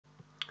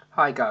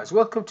Hi guys,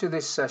 welcome to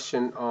this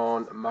session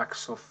on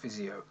Microsoft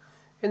Visio.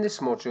 In this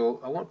module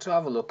I want to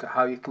have a look at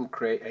how you can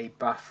create a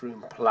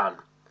bathroom plan.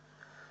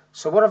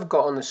 So what I've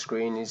got on the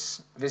screen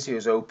is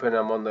Visio's open,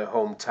 I'm on the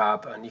home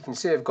tab, and you can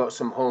see I've got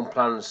some home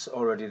plans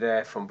already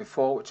there from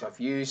before which I've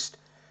used.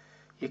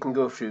 You can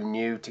go through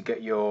new to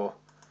get your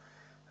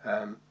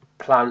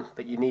plan,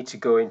 but you need to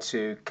go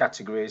into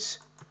categories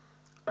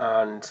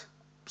and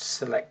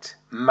select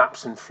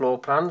maps and floor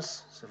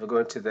plans. So if I go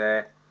into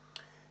there,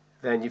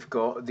 then you've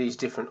got these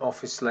different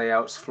office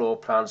layouts, floor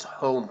plans,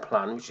 home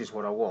plan, which is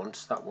what I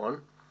want, that one,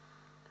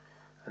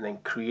 and then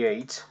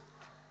create.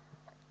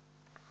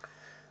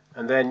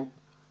 And then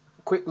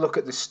quick look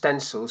at the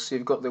stencils. So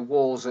you've got the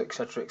walls,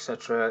 etc,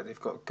 etc. They've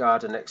got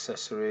garden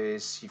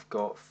accessories, you've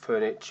got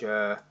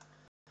furniture,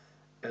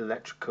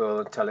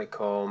 electrical and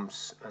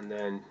telecoms, and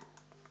then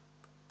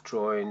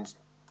drawings,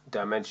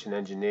 dimension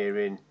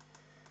engineering,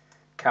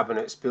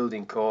 cabinets,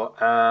 building core,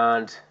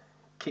 and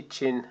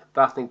kitchen,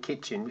 bath and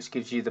kitchen, which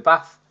gives you the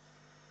bath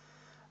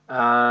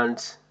and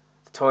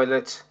the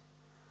toilet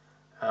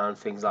and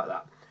things like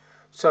that.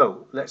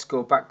 So let's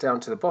go back down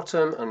to the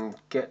bottom and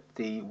get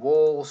the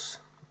walls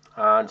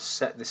and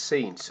set the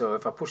scene. So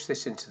if I push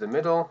this into the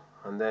middle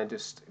and then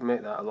just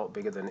make that a lot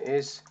bigger than it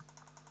is.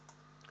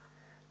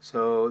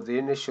 So the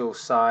initial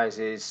size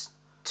is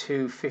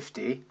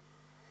 250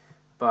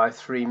 by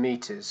 3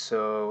 meters.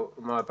 So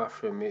my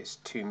bathroom is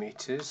 2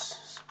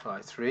 meters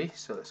by 3.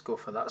 So let's go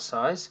for that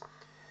size.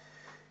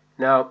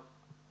 Now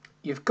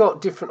you've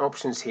got different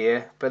options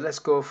here, but let's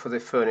go for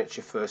the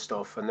furniture first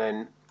off and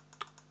then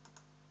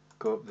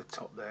go up the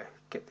top there,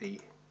 get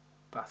the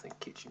bath and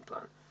kitchen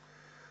plan.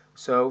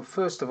 So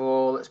first of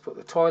all, let's put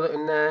the toilet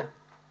in there.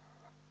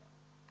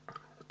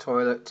 The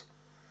toilet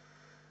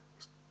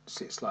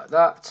sits like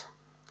that.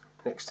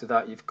 Next to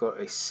that you've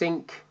got a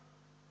sink.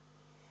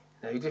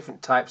 Now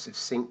different types of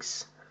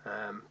sinks.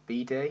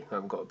 Bidet, I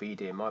haven't got a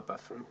bidet in my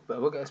bathroom,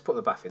 but let's put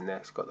the bath in there.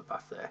 It's got the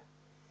bath there.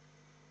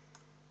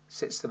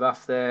 Sits the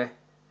bath there,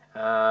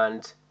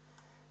 and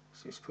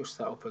just push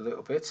that up a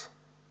little bit.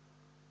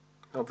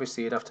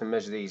 Obviously you'd have to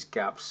measure these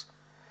gaps,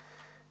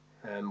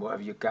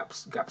 whatever your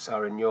gaps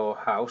are in your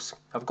house.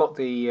 I've got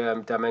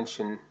the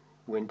dimension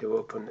window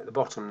open at the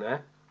bottom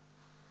there,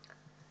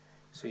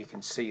 so you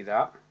can see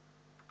that.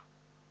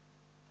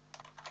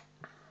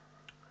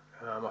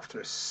 I'm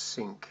after a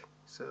sink,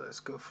 so let's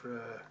go for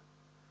a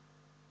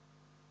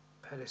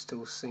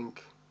pedestal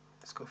sink.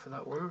 Let's go for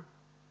that one.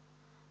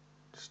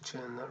 Just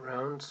turn that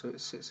round so it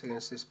sits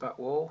against this back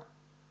wall,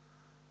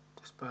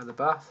 just by the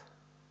bath,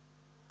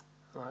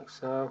 like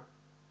so.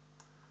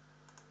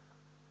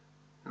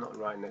 Not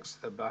right next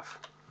to the bath.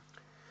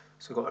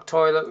 So we've got a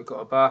toilet, we've got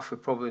a bath, we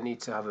probably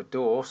need to have a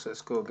door, so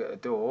let's go get a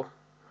door,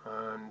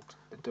 and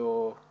the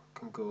door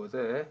can go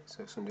there,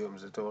 so if somebody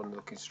opens the door and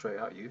looking straight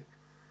at you,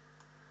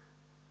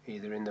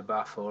 either in the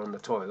bath or on the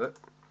toilet.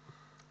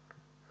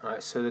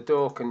 Alright, so the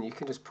door you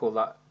can just pull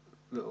that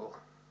little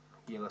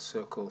yellow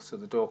circle, so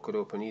the door could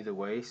open either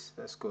way. So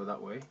let's go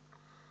that way,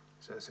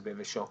 so it's a bit of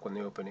a shock when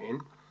they open it in.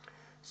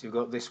 So you've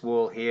got this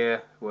wall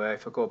here, where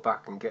if I go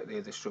back and get the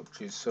other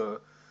structures,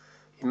 so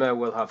you may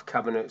well have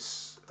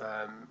cabinets,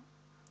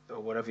 or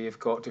whatever you've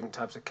got, different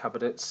types of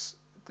cabinets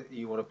that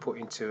you want to put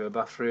into a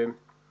bathroom.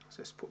 So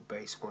let's put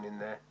base one in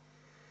there.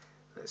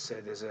 Let's say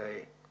there's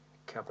a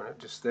cabinet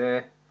just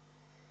there.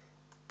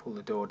 Pull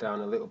the door down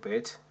a little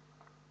bit.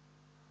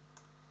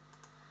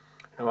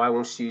 Now I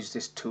once used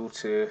this tool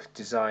to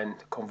design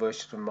the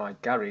conversion of my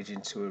garage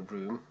into a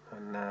room,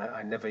 and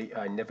I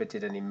never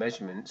did any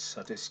measurements.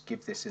 I just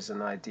give this as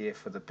an idea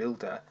for the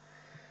builder,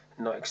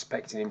 not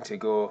expecting him to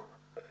go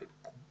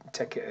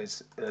take it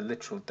as a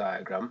literal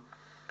diagram.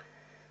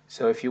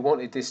 So if you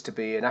wanted this to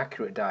be an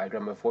accurate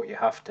diagram of what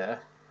you're after,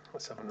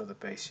 let's have another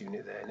base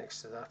unit there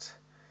next to that.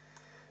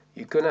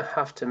 You're going to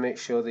have to make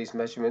sure these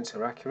measurements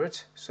are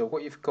accurate. So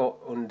what you've got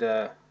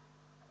under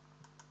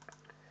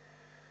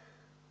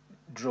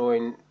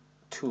drawing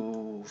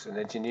tools and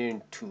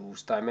engineering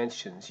tools,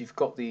 dimensions, you've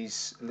got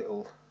these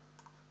little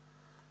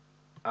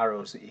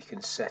arrows that you can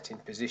set in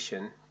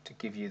position to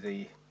give you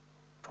the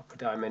proper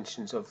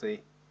dimensions of the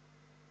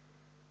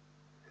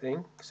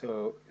thing.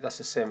 So that's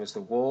the same as the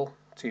wall,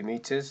 2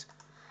 meters,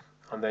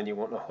 and then you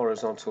want a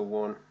horizontal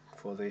one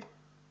for the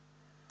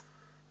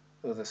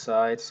other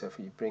side. So if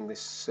you bring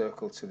this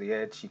circle to the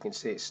edge, you can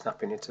see it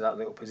snapping into that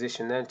little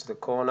position there, into the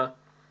corner,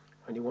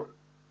 and you want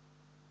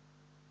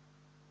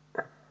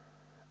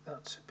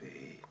that to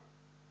be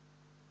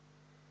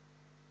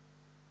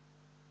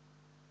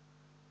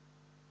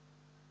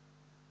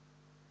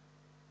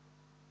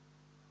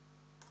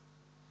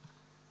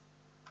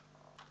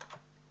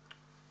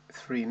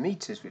three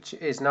meters, which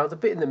it is. Now the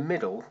bit in the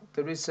middle,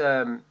 there is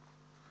a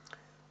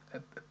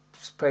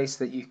space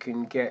that you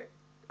can get,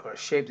 or a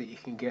shape that you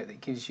can get, that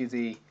gives you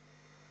the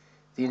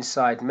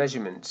inside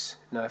measurements.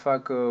 Now if I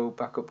go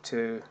back up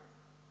to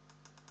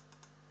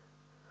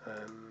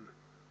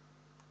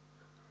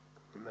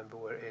remember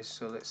where it is,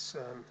 so let's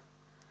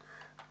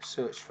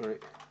search for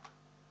it.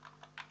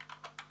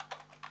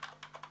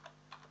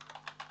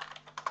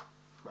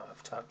 Might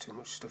have typed too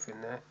much stuff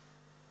in there.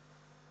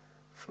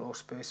 Floor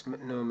space,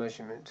 no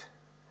measurement.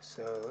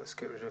 So let's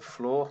get rid of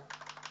floor.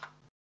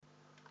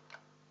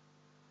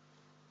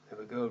 There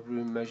we go,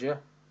 room measure.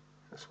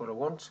 That's what I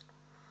want.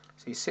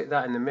 So you sit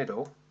that in the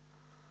middle,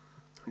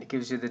 and it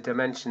gives you the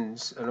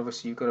dimensions, and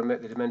obviously you've got to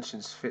make the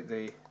dimensions fit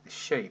the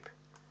shape.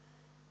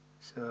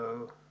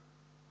 So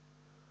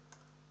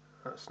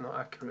that's not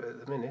accurate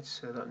at the minute,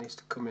 so that needs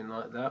to come in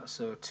like that.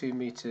 So 2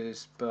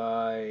 meters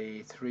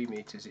by 3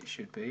 meters it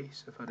should be.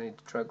 So if I need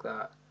to drag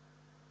that,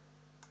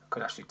 I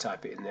could actually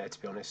type it in there,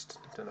 to be honest.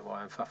 Don't know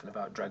why I'm faffing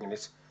about dragging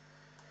it.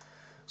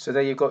 So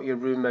there you've got your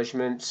room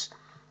measurements.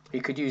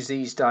 You could use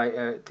these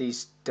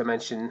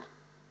dimension.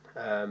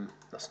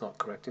 That's not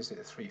correct, is it?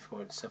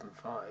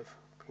 3.75.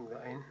 Bring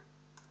that in.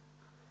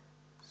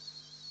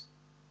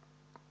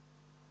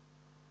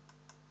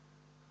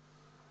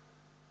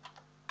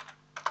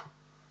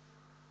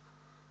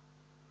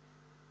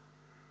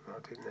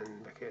 That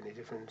didn't make any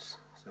difference.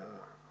 So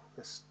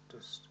let's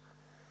just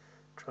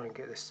try and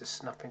get this to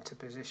snap into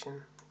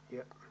position.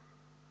 Yep.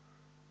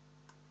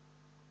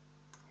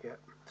 Yep.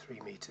 3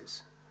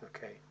 meters.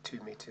 Okay.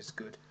 2 meters.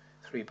 Good.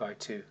 3 by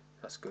 2.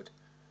 That's good.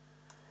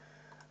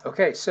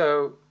 Okay.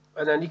 So,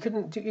 and then you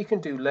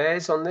can do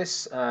layers on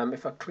this.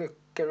 If I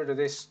get rid of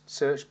this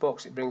search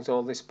box, it brings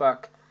all this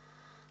back.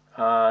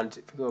 And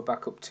if you go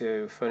back up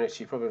to furniture,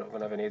 you're probably not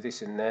going to have any of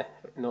this in there.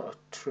 Not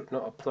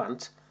a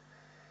plant.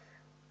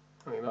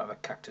 I mean, you might have a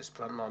cactus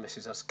plant. My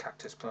missus has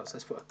cactus plants.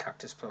 Let's put a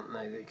cactus plant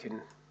there that you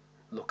can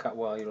look at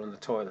while you're on the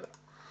toilet.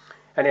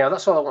 Anyhow,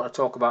 that's all I want to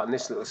talk about in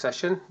this little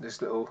session,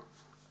 this little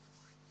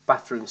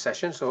bathroom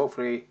session. So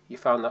hopefully you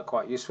found that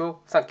quite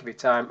useful. Thank you for your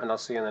time, and I'll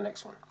see you in the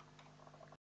next one.